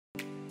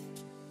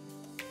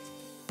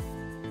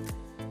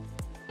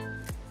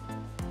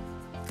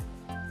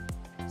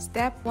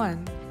Step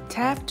 1.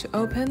 Tap to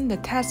open the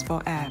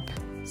Tesvor app.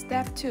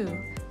 Step 2.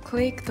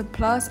 Click the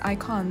plus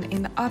icon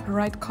in the upper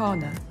right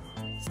corner.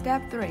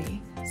 Step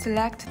 3.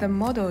 Select the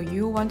model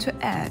you want to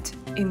add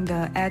in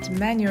the Add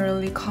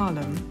Manually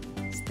column.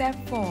 Step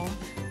 4.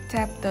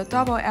 Tap the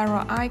double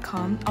arrow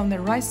icon on the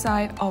right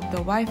side of the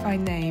Wi-Fi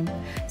name.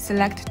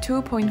 Select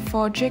 2.4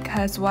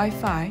 GHz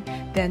Wi-Fi,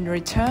 then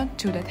return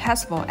to the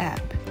Tesvor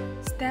app.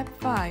 Step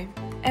 5.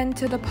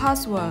 Enter the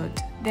password,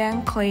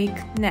 then click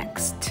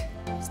Next.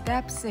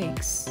 Step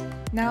 6.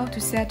 Now to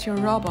set your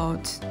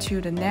robot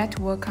to the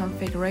network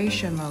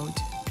configuration mode.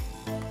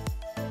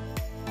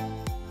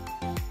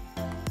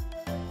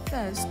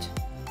 First,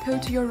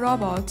 put your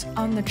robot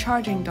on the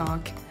charging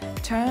dock.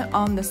 Turn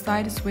on the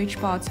side switch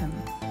button.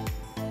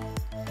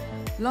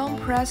 Long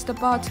press the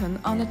button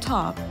on the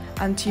top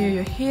until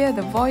you hear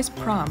the voice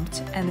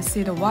prompt and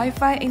see the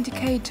Wi-Fi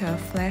indicator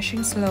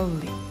flashing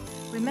slowly.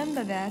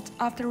 Remember that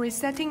after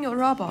resetting your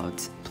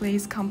robot,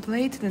 please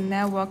complete the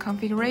network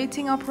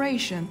configuring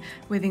operation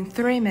within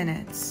 3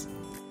 minutes.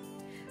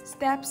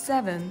 Step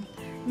 7.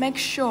 Make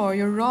sure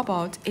your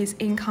robot is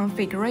in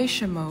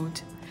configuration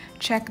mode.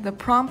 Check the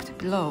prompt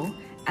below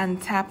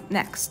and tap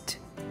Next.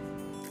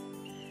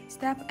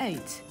 Step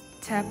 8.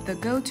 Tap the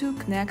Go to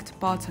Connect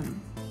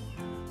button.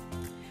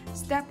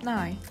 Step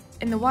 9.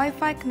 In the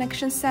Wi-Fi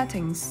connection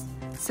settings,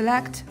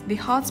 select the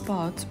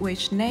hotspot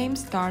which name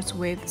starts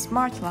with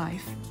Smart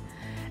Life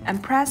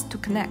and press to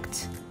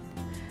connect.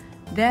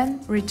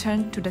 Then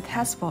return to the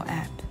Tesvor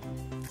app.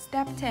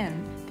 Step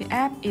 10. The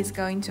app is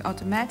going to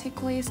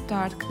automatically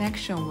start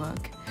connection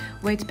work.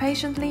 Wait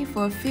patiently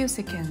for a few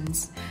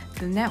seconds.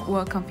 The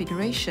network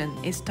configuration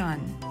is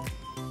done.